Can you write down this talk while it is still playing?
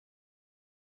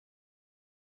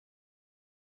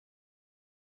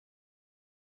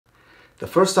The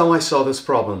first time I saw this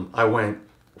problem, I went,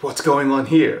 what's going on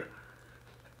here?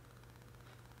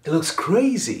 It looks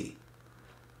crazy.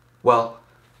 Well,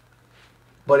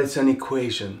 but it's an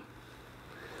equation.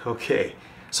 Okay,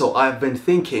 so I've been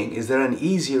thinking, is there an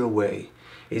easier way?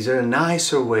 Is there a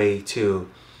nicer way to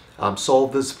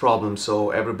solve this problem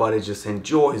so everybody just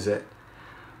enjoys it?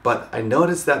 But I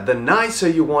noticed that the nicer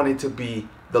you want it to be,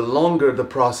 the longer the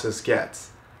process gets.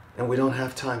 And we don't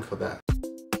have time for that.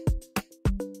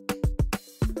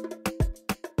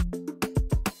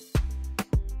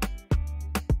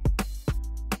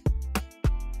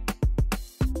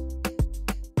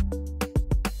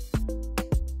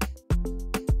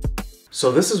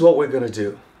 So this is what we're going to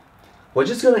do. We're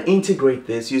just going to integrate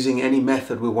this using any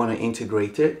method we want to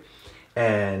integrate it.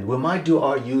 And we might do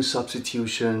our u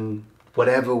substitution,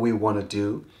 whatever we want to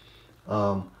do,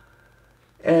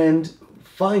 and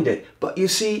find it. But you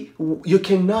see, you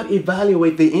cannot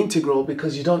evaluate the integral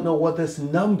because you don't know what this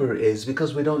number is,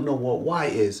 because we don't know what y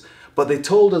is. But they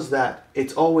told us that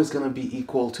it's always going to be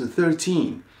equal to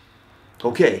 13.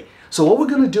 Okay, so what we're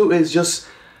going to do is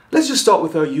let's just start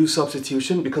with our u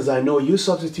substitution, because I know u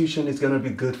substitution is going to be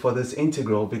good for this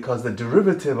integral because the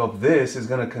derivative of this is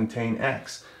going to contain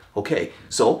x. Okay,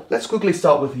 so let's quickly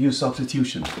start with u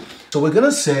substitution. So we're going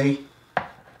to say,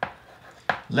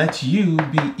 let u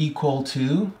be equal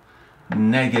to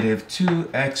negative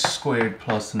 2x squared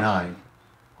plus 9.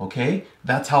 Okay,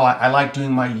 that's how I like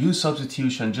doing my u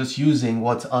substitution, just using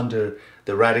what's under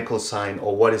the radical sign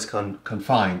or what is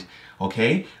confined.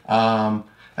 Okay,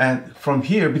 and from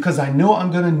here, because I know I'm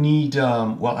going to need,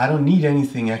 well, I don't need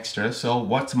anything extra. So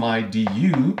what's my du?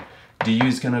 Du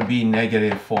is going to be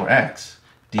negative 4x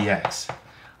dx.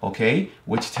 Okay,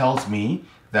 which tells me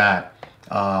that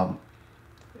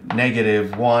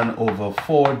negative 1 over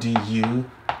 4 du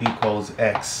equals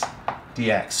x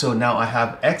dx. So now I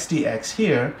have x dx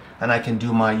here, and I can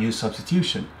do my u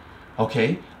substitution.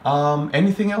 Okay,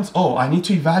 anything else? Oh, I need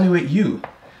to evaluate u.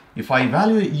 If I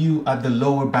evaluate u at the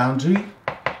lower boundary,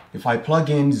 if I plug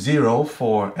in 0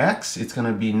 for x, it's going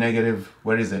to be negative,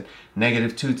 where is it?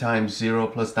 Negative 2 times 0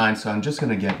 plus 9, so I'm just going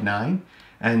to get 9.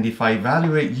 And if I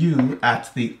evaluate u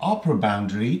at the upper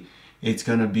boundary, it's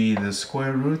going to be the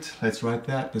square root, let's write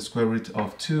that, the square root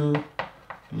of 2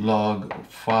 log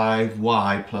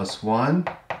 5y plus 1.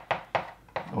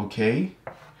 Okay,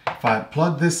 if I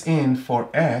plug this in for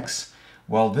x,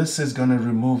 well, this is going to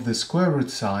remove the square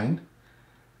root sign.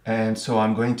 And so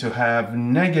I'm going to have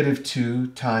negative 2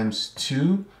 times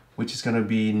 2, which is going to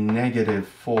be negative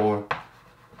 4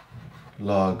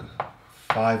 log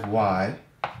 5y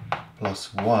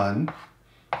plus 1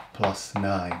 plus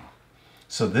 9.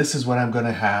 So this is what I'm going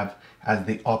to have as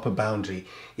the upper boundary.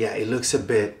 Yeah, it looks a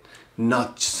bit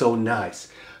not so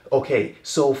nice. Okay,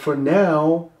 so for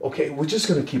now, okay, we're just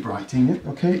going to keep writing it.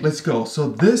 Okay, let's go. So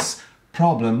this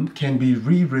problem can be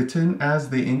rewritten as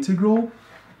the integral.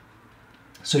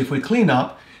 So if we clean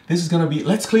up, this is going to be,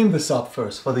 let's clean this up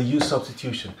first for the u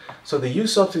substitution. So the u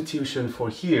substitution for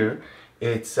here,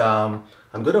 it's, I'm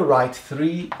going to write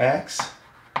 3x,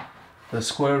 the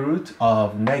square root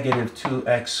of negative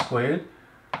 2x squared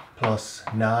plus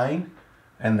 9,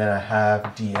 and then I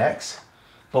have dx.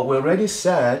 But we already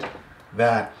said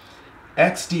that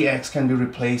x dx can be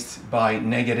replaced by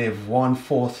negative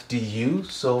 1/4 du.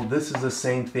 So this is the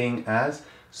same thing as,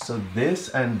 so this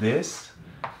and this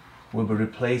will be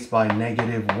replaced by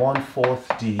negative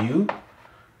 1/4 du.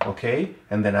 Okay,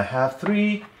 and then I have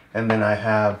 3, and then I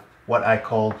have what I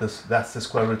call this, that's the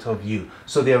square root of u.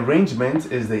 So the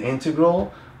arrangement is the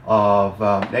integral of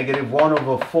negative 1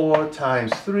 over 4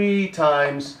 times 3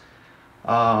 times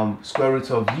square root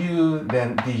of u,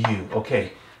 then du.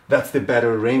 Okay, that's the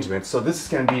better arrangement. So this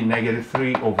can be negative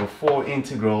 3 over 4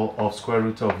 integral of square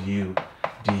root of u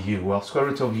du. Well, square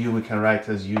root of u we can write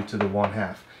as u to the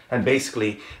 1/2. And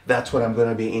basically, that's what I'm going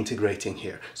to be integrating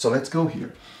here. So let's go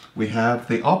here. We have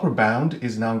the upper bound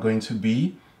is now going to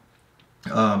be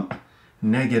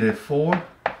negative 4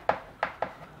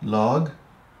 log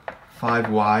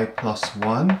 5y plus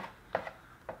 1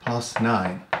 plus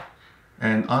 9.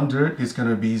 And under is going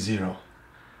to be 0.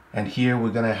 And here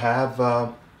we're going to have,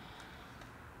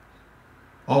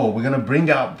 we're going to bring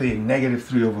out the negative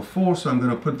 3 over 4. So I'm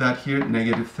going to put that here,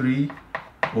 negative 3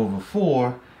 over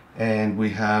 4. And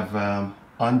we have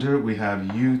under, we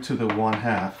have u to the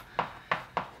 1/2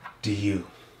 du.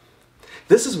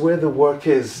 This is where the work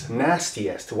is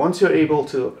nastiest. Once you're able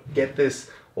to get this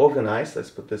organized,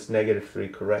 let's put this negative 3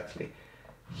 correctly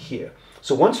here.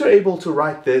 So once you're able to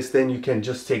write this, then you can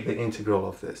just take the integral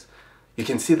of this. You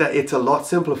can see that it's a lot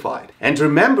simplified. And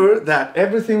remember that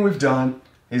everything we've done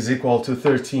is equal to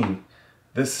 13.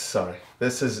 This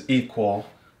is equal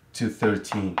to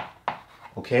 13.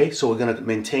 Okay, so we're going to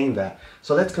maintain that.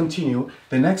 So let's continue.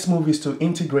 The next move is to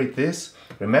integrate this.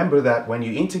 Remember that when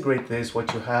you integrate this,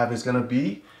 what you have is going to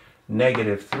be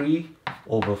negative 3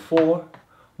 over 4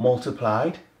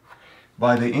 multiplied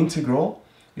by the integral.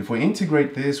 If we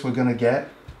integrate this, we're going to get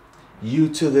u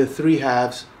to the 3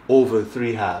 halves over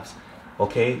 3 halves.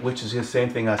 Okay, which is the same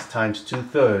thing as times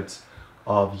 2/3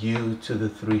 of u to the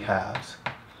 3 halves.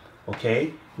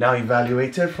 Okay, now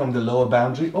evaluate it from the lower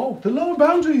boundary. Oh, the lower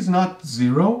boundary is not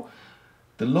 0.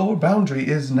 The lower boundary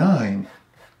is 9.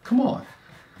 Come on,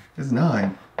 it's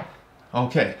 9.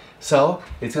 Okay, so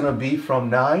it's going to be from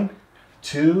 9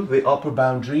 to the upper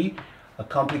boundary, a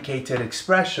complicated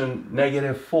expression,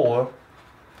 negative 4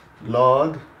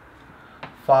 log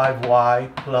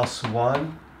 5y plus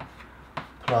 1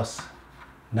 plus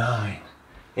 9.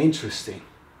 Interesting.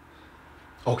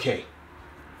 Okay,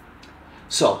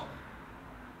 so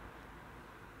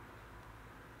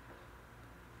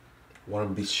want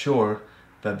to be sure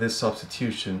that this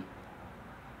substitution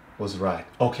was right.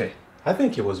 Okay, I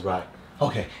think it was right.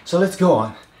 Okay, so let's go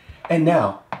on. And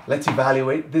now, let's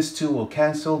evaluate. This 2 will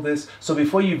cancel this. So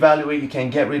before you evaluate, you can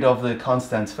get rid of the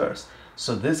constants first.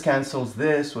 So this cancels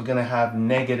this. We're going to have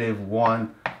negative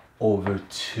 1 over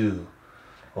 2.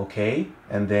 Okay,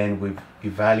 and then we're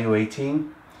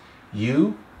evaluating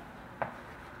u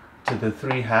to the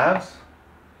 3 halves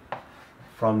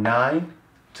from 9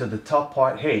 to the top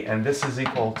part. Hey, and this is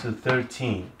equal to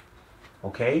 13.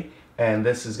 Okay, and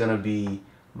this is going to be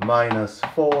minus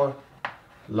 4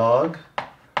 log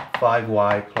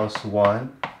 5y plus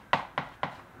 1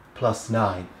 plus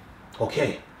 9.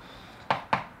 Okay,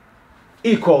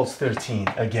 equals 13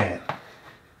 again.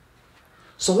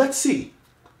 So let's see.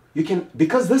 You can,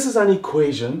 because this is an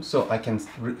equation, so I can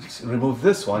remove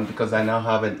this one because I now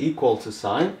have an equal to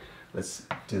sign. Let's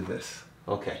do this.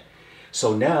 Okay,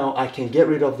 so now I can get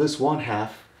rid of this 1/2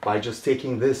 by just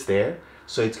taking this there.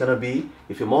 So it's going to be,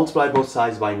 if you multiply both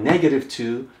sides by negative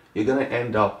 2, you're going to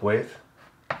end up with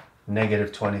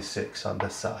negative 26 on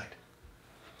this side.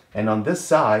 And on this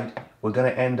side, we're going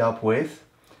to end up with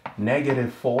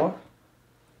negative 4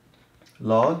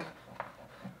 log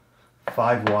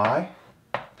 5y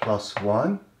plus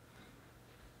 1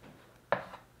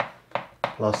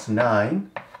 plus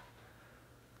 9,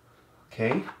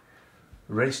 okay,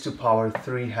 raised to power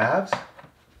 3 halves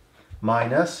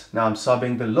minus, now I'm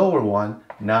subbing the lower one,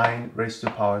 9 raised to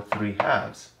power 3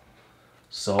 halves.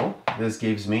 So this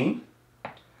gives me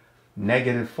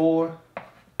negative 4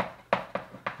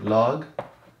 log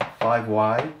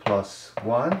 5y plus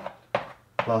 1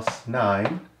 plus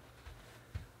 9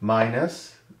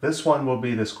 minus, this one will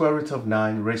be the square root of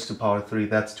 9 raised to power 3,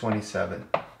 that's 27.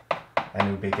 And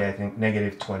we'll be getting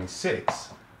negative 26.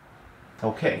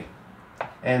 Okay,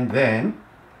 and then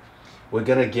we're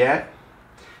going to get,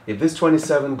 if this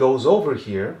 27 goes over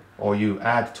here, or you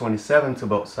add 27 to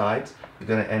both sides, you're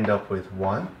going to end up with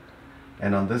 1.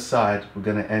 And on this side, we're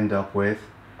going to end up with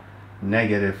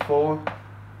negative 4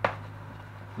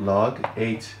 log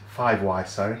 5y,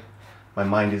 sorry, my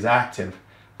mind is active,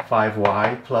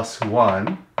 5y plus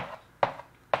 1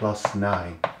 plus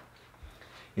 9.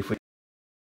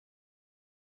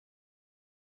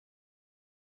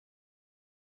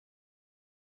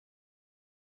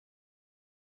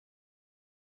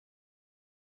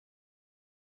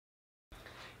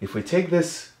 If we take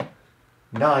this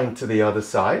 9 to the other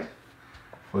side,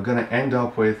 we're going to end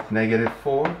up with negative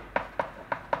 4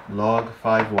 log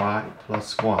 5y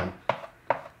plus 1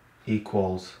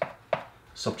 equals,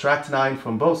 subtract 9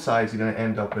 from both sides, you're going to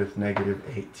end up with negative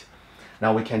 8.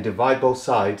 Now we can divide both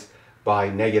sides by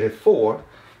negative 4.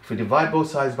 If we divide both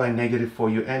sides by negative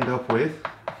 4, you end up with,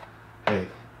 hey,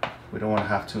 we don't want to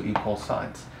have two equal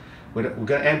signs. We're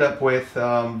going to end up with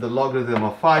the logarithm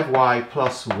of 5y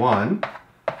plus 1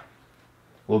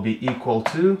 will be equal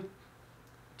to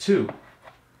 2.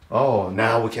 Oh,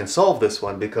 now we can solve this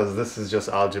one because this is just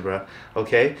algebra,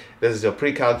 okay? This is a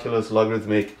pre-calculus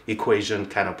logarithmic equation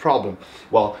kind of problem.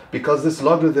 Well, because this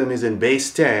logarithm is in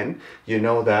base 10, you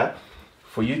know that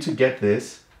for you to get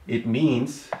this, it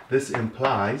means, this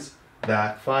implies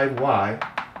that 5y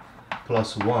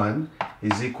plus 1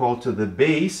 is equal to the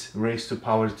base raised to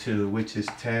power 2, which is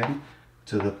 10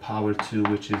 to the power 2,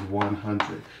 which is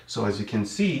 100. So as you can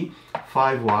see,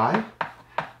 5y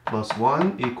plus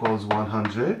 1 equals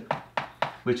 100,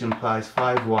 which implies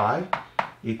 5y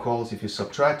equals, if you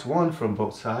subtract 1 from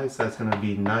both sides, that's going to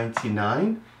be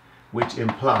 99, which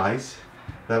implies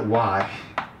that y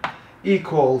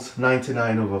equals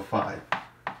 99 over 5.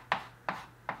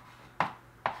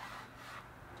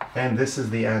 And this is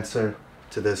the answer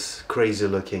to this crazy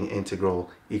looking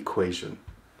integral equation.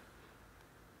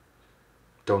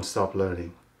 don't stop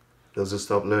learning. Those who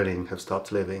stop learning have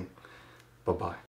stopped living. Bye-bye.